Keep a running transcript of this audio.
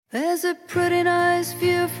There's a pretty nice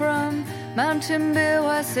view from Mountain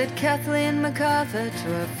Bill, said Kathleen MacArthur to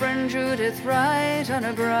her friend Judith Wright on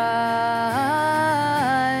a bright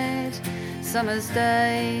summer's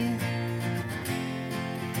day.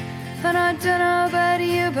 And I don't know about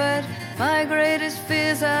you, but my greatest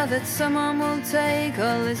fears are that someone will take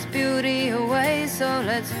all this beauty away. So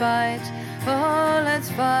let's fight, oh, let's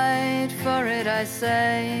fight for it, I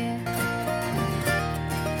say.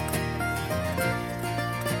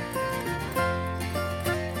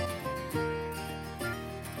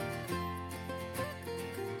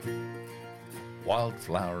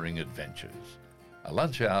 Wildflowering Adventures, a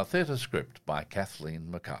lunch hour theatre script by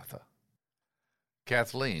Kathleen MacArthur.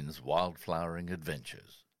 Kathleen's Wildflowering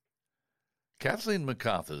Adventures. Kathleen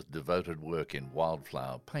MacArthur's devoted work in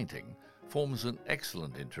wildflower painting forms an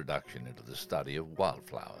excellent introduction into the study of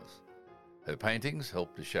wildflowers. Her paintings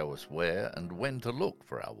help to show us where and when to look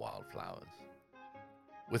for our wildflowers.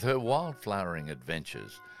 With her Wildflowering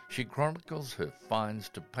Adventures, she chronicles her finds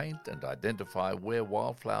to paint and identify where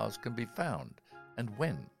wildflowers can be found and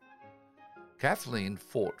when. Kathleen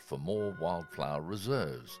fought for more wildflower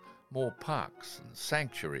reserves, more parks and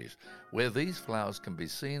sanctuaries where these flowers can be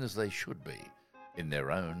seen as they should be, in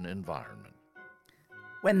their own environment.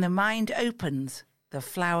 When the mind opens, the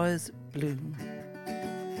flowers bloom.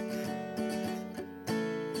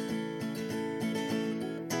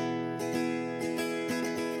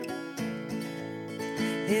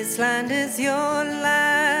 This land is your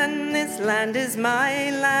land, this land is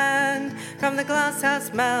my land. From the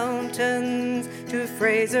Glasshouse Mountains to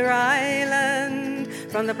Fraser Island,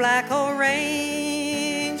 from the Blackhole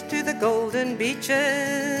Range to the Golden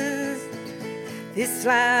Beaches. This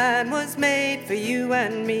land was made for you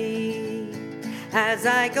and me. As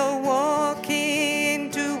I go walking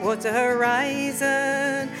towards the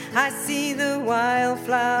horizon, I see the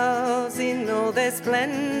wildflowers in all their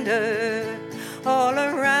splendor all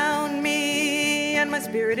around me, and my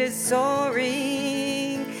spirit is soaring.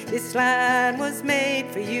 This land was made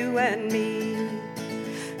for you and me.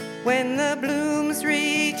 When the blooms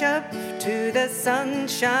reach up to the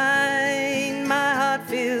sunshine, my heart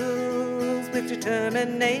fills with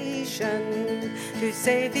determination to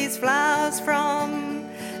save these flowers from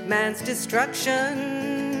man's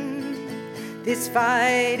destruction. This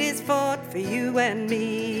fight is fought for you and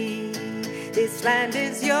me. This land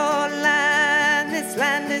is your land, this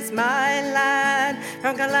land is my land.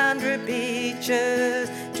 From Calandra beaches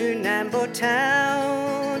to Nambour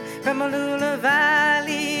town, from Mooloolah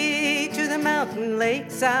Valley to the mountain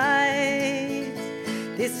lakesides.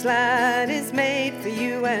 This land is made for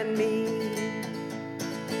you and me.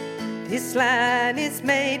 This land is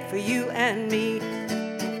made for you and me.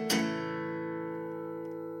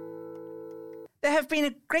 There have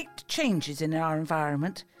been great changes in our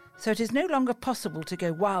environment, so it is no longer possible to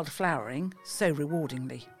go wildflowering so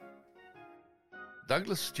rewardingly.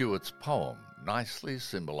 Douglas Stewart's poem nicely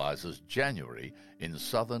symbolises January in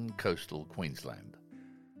southern coastal Queensland.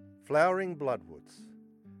 Flowering bloodwoods.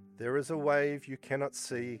 There is a wave you cannot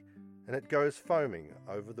see, and it goes foaming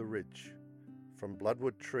over the ridge, from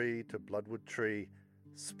bloodwood tree to bloodwood tree,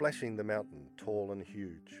 splashing the mountain tall and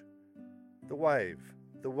huge. The wave,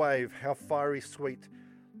 how fiery sweet,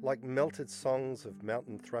 like melted songs of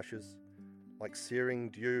mountain thrushes, like searing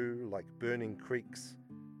dew, like burning creeks,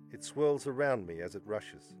 it swirls around me as it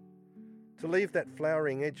rushes. To leave that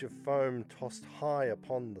flowering edge of foam tossed high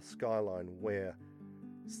upon the skyline where,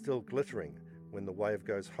 still glittering when the wave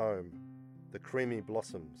goes home, the creamy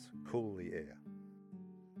blossoms cool the air.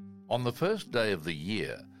 On the first day of the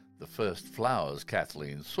year, the first flowers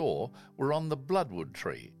Kathleen saw were on the bloodwood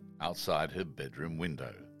tree outside her bedroom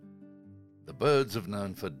window. The birds have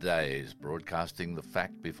known for days, broadcasting the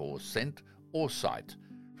fact before scent or sight,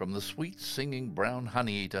 from the sweet singing brown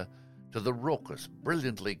honeyeater to the raucous,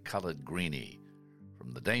 brilliantly coloured greenie,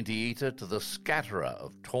 from the dainty eater to the scatterer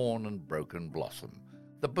of torn and broken blossom.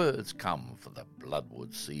 The birds come for the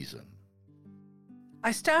bloodwood season.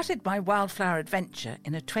 I started my wildflower adventure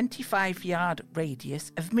in a 25-yard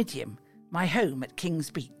radius of Midiam, my home at King's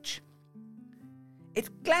Beach.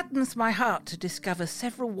 It gladdens my heart to discover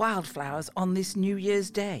several wildflowers on this New Year's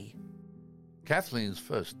Day. Kathleen's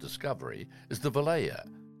first discovery is the Valleya,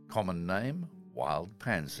 common name, wild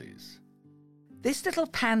pansies. This little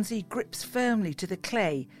pansy grips firmly to the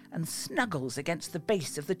clay and snuggles against the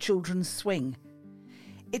base of the children's swing.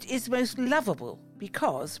 It is most lovable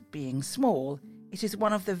because, being small, it is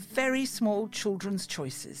one of the very small children's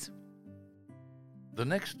choices. The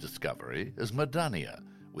next discovery is Madania,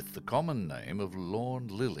 with the common name of lawn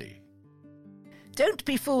lily. Don't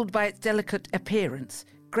be fooled by its delicate appearance.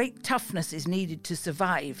 great toughness is needed to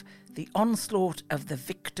survive the onslaught of the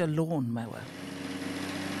Victor lawnmower.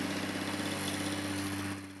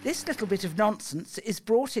 This little bit of nonsense is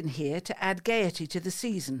brought in here to add gaiety to the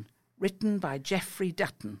season, written by Geoffrey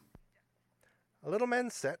Dutton. A little man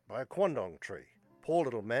sat by a quandong tree, poor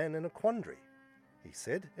little man in a quandary. He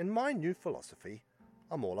said, "In my new philosophy,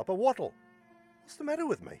 I'm all up a wattle. What's the matter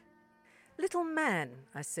with me?" Little man,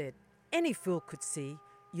 I said, any fool could see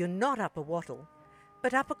you're not up a wattle,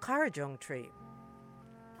 but up a corrajong tree.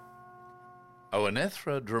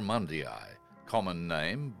 Oenethra drumundii, common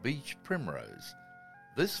name beach primrose.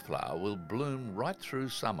 This flower will bloom right through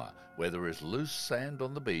summer, where there is loose sand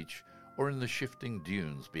on the beach or in the shifting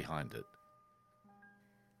dunes behind it.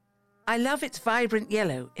 I love its vibrant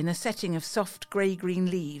yellow in a setting of soft grey-green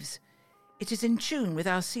leaves. It is in tune with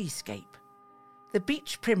our seascape. The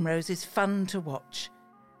beach primrose is fun to watch.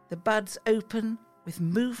 The buds open with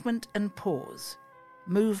movement and pause.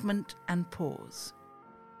 Movement and pause.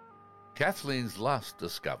 Kathleen's last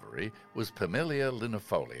discovery was Pimelia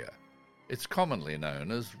linifolia. It's commonly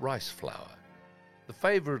known as rice flower, the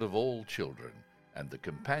favourite of all children and the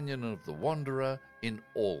companion of the wanderer in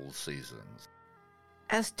all seasons.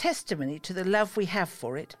 As testimony to the love we have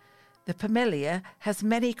for it, the Pimelia has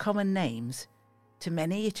many common names. To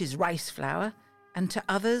many it is rice flower, and to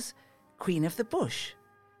others, queen of the bush,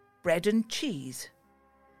 bread and cheese,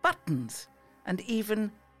 buttons, and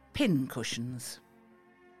even pin cushions.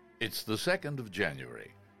 It's the 2nd of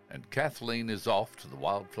January, and Kathleen is off to the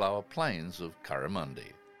wildflower plains of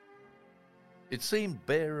Curramundi. It seemed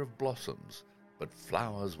bare of blossoms, but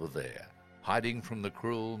flowers were there, hiding from the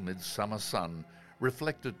cruel midsummer sun,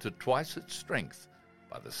 reflected to twice its strength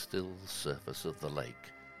by the still surface of the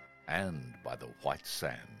lake and by the white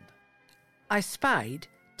sand. I spied,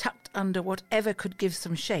 tucked under whatever could give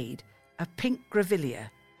some shade, a pink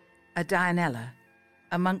grevillea, a dianella.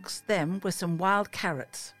 Amongst them were some wild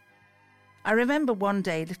carrots. I remember one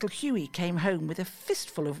day little Hughie came home with a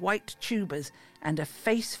fistful of white tubers and a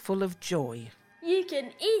face full of joy. "You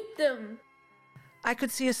can eat them!" I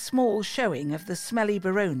could see a small showing of the smelly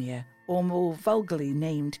beronia, or more vulgarly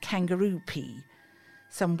named kangaroo pea,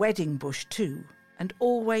 some wedding bush too, and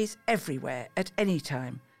always everywhere at any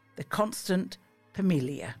time, the constant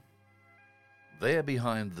Pimelia. There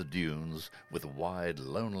behind the dunes, with a wide,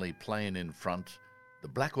 lonely plain in front, the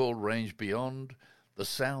Blackall Range beyond, the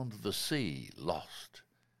sound of the sea lost,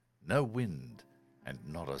 no wind, and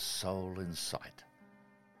not a soul in sight.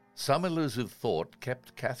 Some elusive thought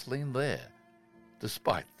kept Kathleen there,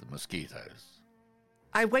 despite the mosquitoes.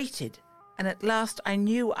 I waited, and at last I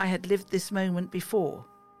knew I had lived this moment before,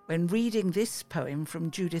 when reading this poem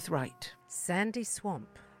from Judith Wright. Sandy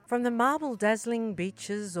swamp. From the marble-dazzling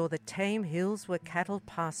beaches or the tame hills where cattle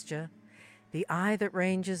pasture, the eye that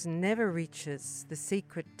ranges never reaches the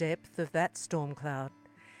secret depth of that storm cloud,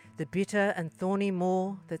 the bitter and thorny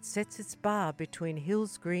moor that sets its bar between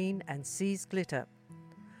hills green and seas glitter.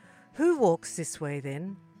 Who walks this way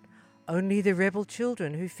then? Only the rebel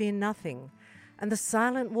children who fear nothing, and the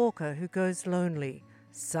silent walker who goes lonely,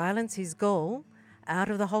 silence his goal, out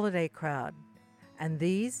of the holiday crowd. And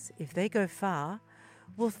these, if they go far,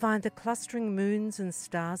 will find the clustering moons and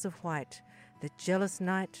stars of white that jealous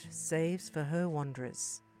night saves for her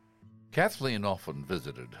wanderers. Kathleen often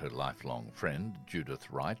visited her lifelong friend,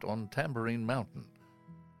 Judith Wright, on Tambourine Mountain.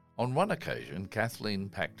 On one occasion, Kathleen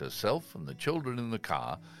packed herself and the children in the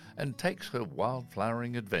car and takes her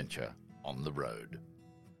wildflowering adventure on the road.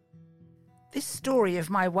 This story of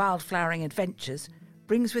my wildflowering adventures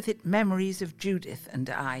brings with it memories of Judith and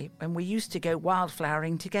I when we used to go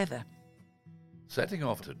wildflowering together. Setting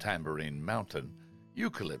off to Tambourine Mountain,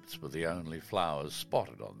 eucalypts were the only flowers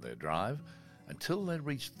spotted on their drive until they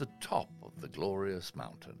reached the top of the glorious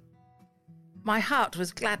mountain. My heart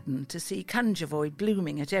was gladdened to see cunjavoy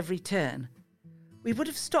blooming at every turn. We would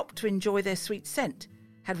have stopped to enjoy their sweet scent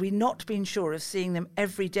had we not been sure of seeing them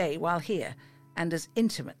every day while here, and as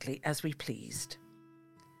intimately as we pleased.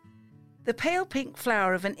 The pale pink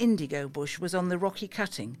flower of an indigo bush was on the rocky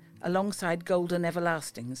cutting alongside golden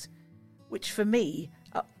everlastings, which for me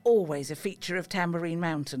are always a feature of Tambourine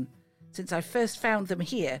Mountain, since I first found them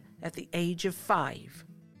here at the age of 5.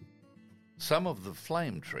 Some of the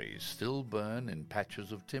flame trees still burn in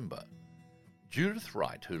patches of timber. Judith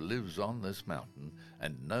Wright, who lives on this mountain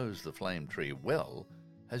and knows the flame tree well,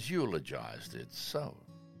 has eulogized it so.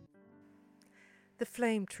 The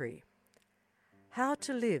flame tree. How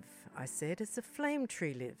to live, I said, as the flame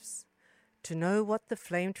tree lives. To know what the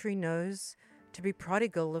flame tree knows, to be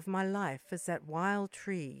prodigal of my life as that wild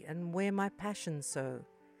tree and wear my passion so.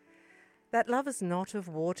 That love is not of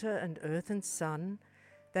water and earth and sun,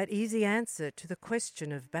 That easy answer to the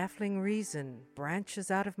question of baffling reason branches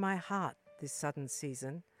out of my heart this sudden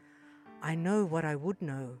season. I know what I would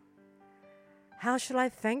know. How shall I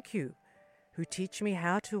thank you, who teach me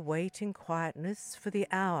how to wait in quietness for the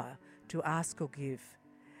hour to ask or give,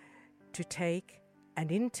 to take, and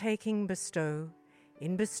in taking bestow,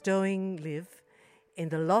 in bestowing live, in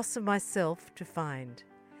the loss of myself to find.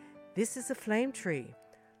 This is a flame tree.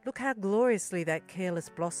 Look how gloriously that careless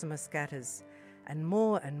blossomer scatters, and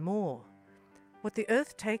more. What the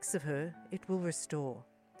earth takes of her, it will restore.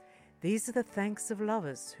 These are the thanks of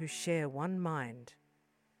lovers who share one mind.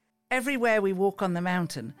 Everywhere we walk on the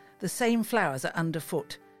mountain, the same flowers are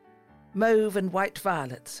underfoot. Mauve and white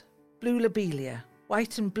violets, blue lobelia,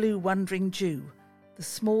 white and blue wandering dew, the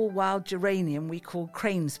small wild geranium we call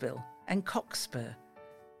cranesbill, and cockspur,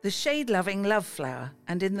 the shade-loving love flower,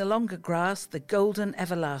 and in the longer grass the golden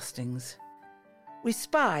everlastings. We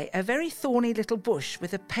spy a very thorny little bush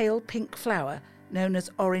with a pale pink flower known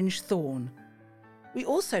as orange thorn. We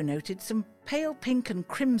also noted some pale pink and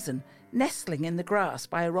crimson nestling in the grass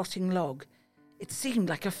by a rotting log. It seemed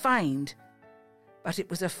like a find, but it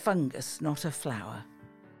was a fungus, not a flower.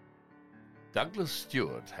 Douglas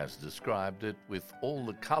Stewart has described it with all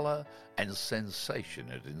the colour and sensation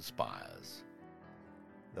it inspires.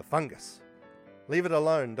 The fungus. Leave it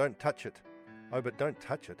alone, don't touch it. Oh, but don't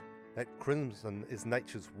touch it. That crimson is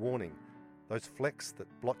nature's warning. Those flecks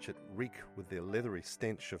that blotch it reek with their leathery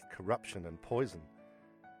stench of corruption and poison.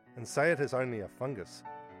 And say it is only a fungus,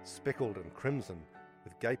 speckled and crimson,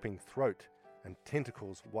 with gaping throat and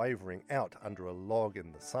tentacles wavering out under a log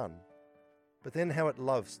in the sun. But then how it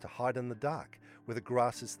loves to hide in the dark, where the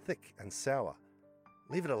grass is thick and sour.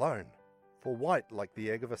 Leave it alone, for white like the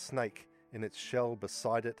egg of a snake, in its shell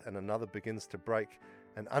beside it and another begins to break,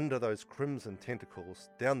 and under those crimson tentacles,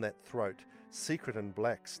 down that throat, secret and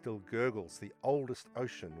black, still gurgles the oldest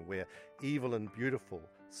ocean where, evil and beautiful,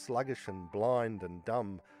 sluggish and blind and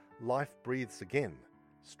dumb, life breathes again,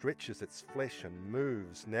 stretches its flesh and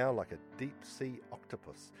moves, now like a deep-sea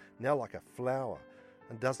octopus, now like a flower,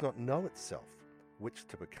 and does not know itself which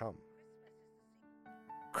to become.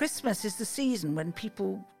 Christmas is the season when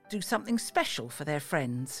people do something special for their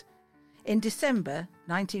friends. In December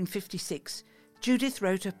 1956, Judith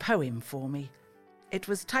wrote a poem for me. It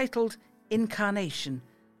was titled Incarnation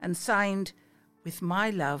and signed, "With my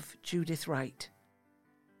love, Judith Wright."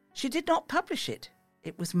 She did not publish it.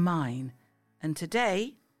 It was mine. And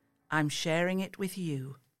today, I'm sharing it with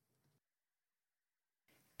you.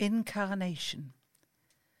 Incarnation.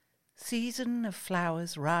 Season of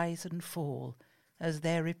flowers rise and fall as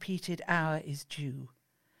their repeated hour is due,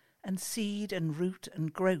 and seed and root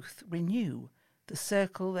and growth renew the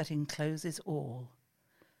circle that encloses all.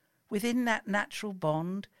 Within that natural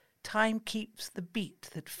bond, time keeps the beat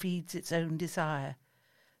that feeds its own desire,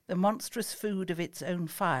 the monstrous food of its own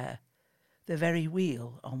fire, the very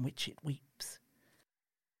wheel on which it weeps.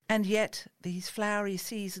 And yet these flowery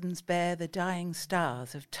seasons bear the dying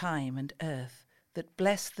stars of time and earth that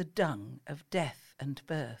bless the dung of death and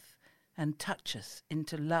birth and touch us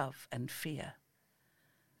into love and fear.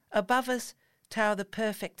 Above us tower the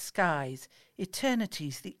perfect skies,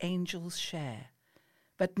 eternities the angels share.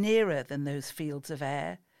 But nearer than those fields of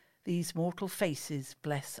air, these mortal faces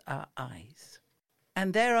bless our eyes.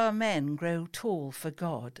 And there are men grow tall for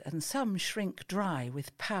God, and some shrink dry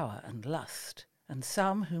with power and lust, and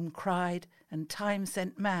some whom cried and time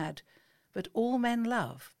sent mad, but all men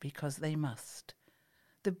love because they must.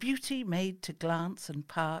 The beauty made to glance and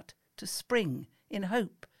part, to spring in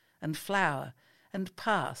hope and flower, and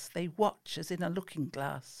pass they watch as in a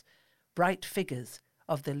looking-glass, bright figures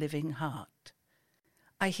of the living heart.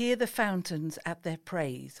 I hear the fountains at their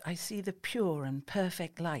praise, I see the pure and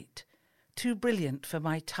perfect light, too brilliant for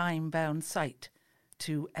my time-bound sight,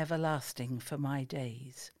 too everlasting for my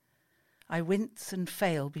days. I wince and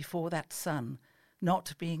fail before that sun,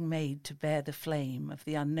 not being made to bear the flame of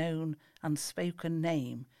the unknown, unspoken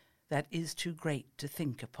name that is too great to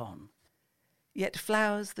think upon. Yet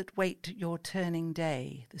flowers that wait your turning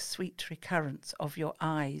day, the sweet recurrence of your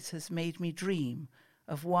eyes has made me dream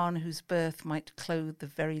of one whose birth might clothe the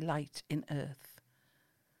very light in earth.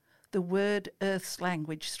 The word earth's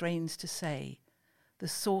language strains to say, the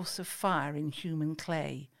source of fire in human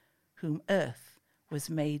clay, whom earth was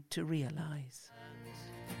made to realize.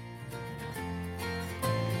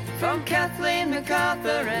 From Kathleen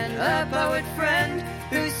MacArthur and her poet friend,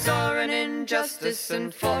 who saw an injustice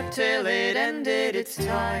and fought till it ended. It's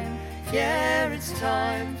time, yeah, it's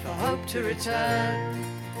time for hope to return.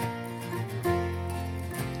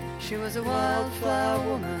 She was a wildflower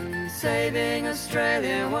woman, saving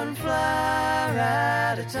Australia one flower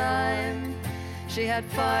at a time. She had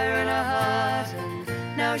fire in her heart,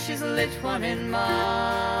 and now she's lit one in mine.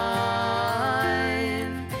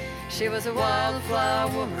 She was a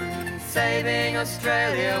wildflower woman, saving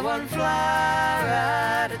Australia one flower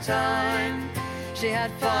at a time. She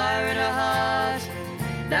had fire in her heart,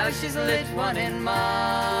 now she's lit one in mine.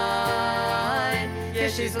 Yeah,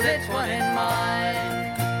 she's lit one in mine.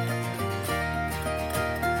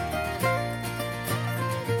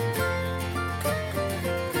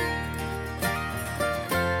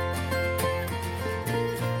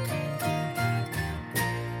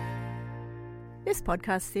 This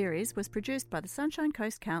podcast series was produced by the Sunshine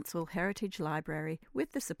Coast Council Heritage Library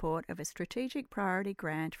with the support of a strategic priority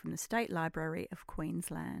grant from the State Library of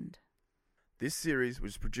Queensland. This series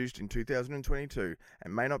was produced in 2022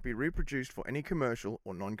 and may not be reproduced for any commercial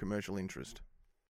or non-commercial interest.